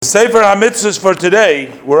Sefer HaMitzvahs for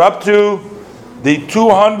today, we're up to the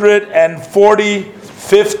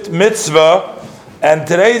 245th mitzvah, and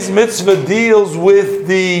today's mitzvah deals with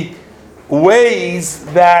the ways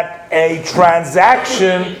that a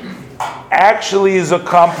transaction actually is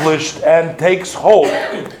accomplished and takes hold.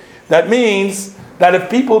 That means that if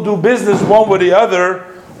people do business one with the other,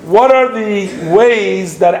 what are the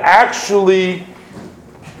ways that actually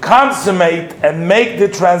consummate and make the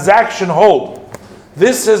transaction hold?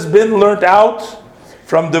 This has been learnt out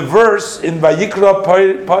from the verse in Vayikra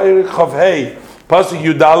Perek Chav Hei, Pasuk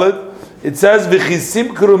Yudalid. It says,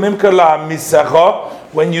 "V'chisimkru mimka la'amisecha,"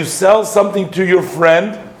 when you sell something to your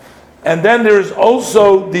friend. And then there's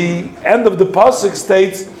also the end of the pasuk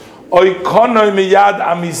states, "Oikonoi miyad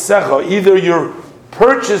amisecha," either you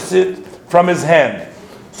purchase it from his hand.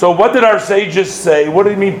 So what did our sages say? What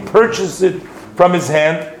do you mean purchase it from his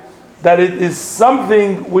hand? That it is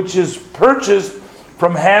something which is purchased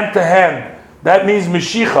from hand to hand. That means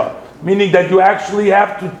meshicha, meaning that you actually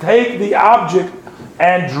have to take the object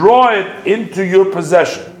and draw it into your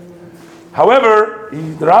possession. However,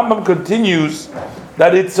 the Rambam continues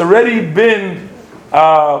that it's already been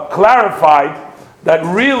clarified that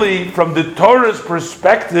really, from the Torah's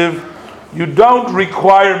perspective, you don't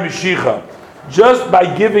require meshicha. Just by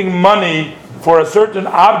giving money for a certain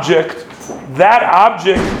object, that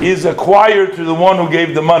object is acquired to the one who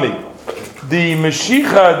gave the money. The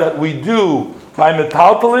meshicha that we do by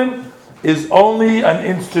metaltalin is only an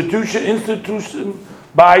institution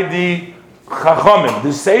by the chachamim.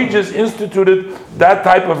 The sages instituted that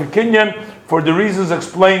type of a kinyan for the reasons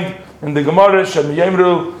explained in the Gemara, Shem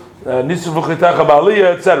Yemru, Nisu v'chitecha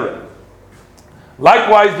ba'aliyah, etc.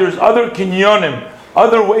 Likewise, there's other kinyonim,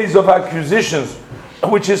 other ways of acquisitions,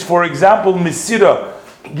 which is, for example, misira,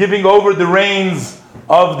 giving over the reins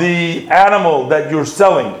of the animal that you're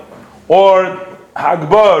selling, or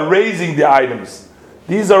hagbah, raising the items.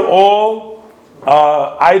 These are all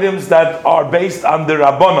items that are based on the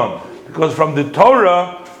Rabbanon, because from the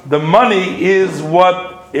Torah, the money is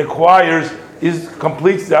what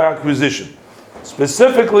completes the acquisition.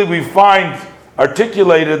 Specifically, we find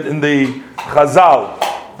articulated in the Chazal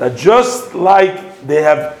that just like they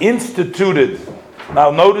have instituted,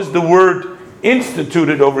 now notice the word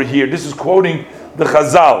instituted over here, this is quoting the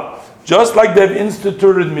Chazal, just like they've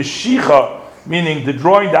instituted meshicha, meaning the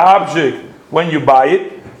drawing the object when you buy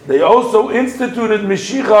it, they also instituted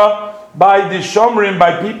meshicha by the shomrim,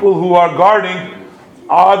 by people who are guarding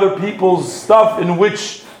other people's stuff in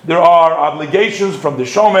which there are obligations from the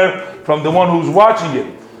shomer, from the one who's watching it.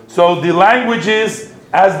 So the language is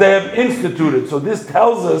as they have instituted. So this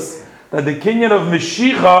tells us that the kinyan of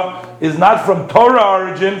meshicha is not from Torah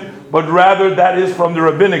origin, but rather that is from the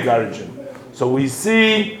rabbinic origin. So we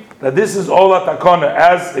see that this is all atakona,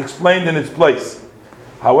 as explained in its place.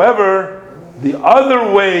 However, the other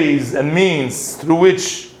ways and means through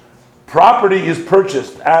which property is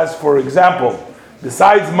purchased, as for example,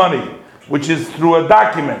 besides money, which is through a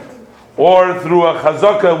document, or through a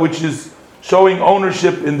chazaka, which is showing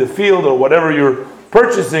ownership in the field or whatever you're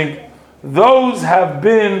purchasing, those have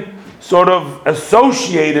been sort of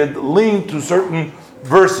associated, linked to certain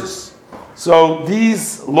verses. So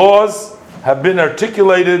these laws have been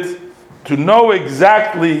articulated to know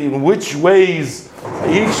exactly in which ways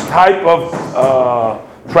each type of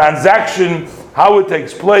transaction, how it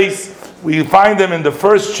takes place. We find them in the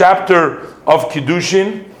first chapter of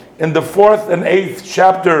Kiddushin, in the 4th and 8th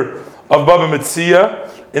chapter of Baba Metzia,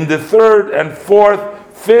 in the 3rd and 4th,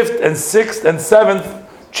 5th and 6th and 7th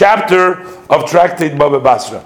chapter of Tractate Baba Basra.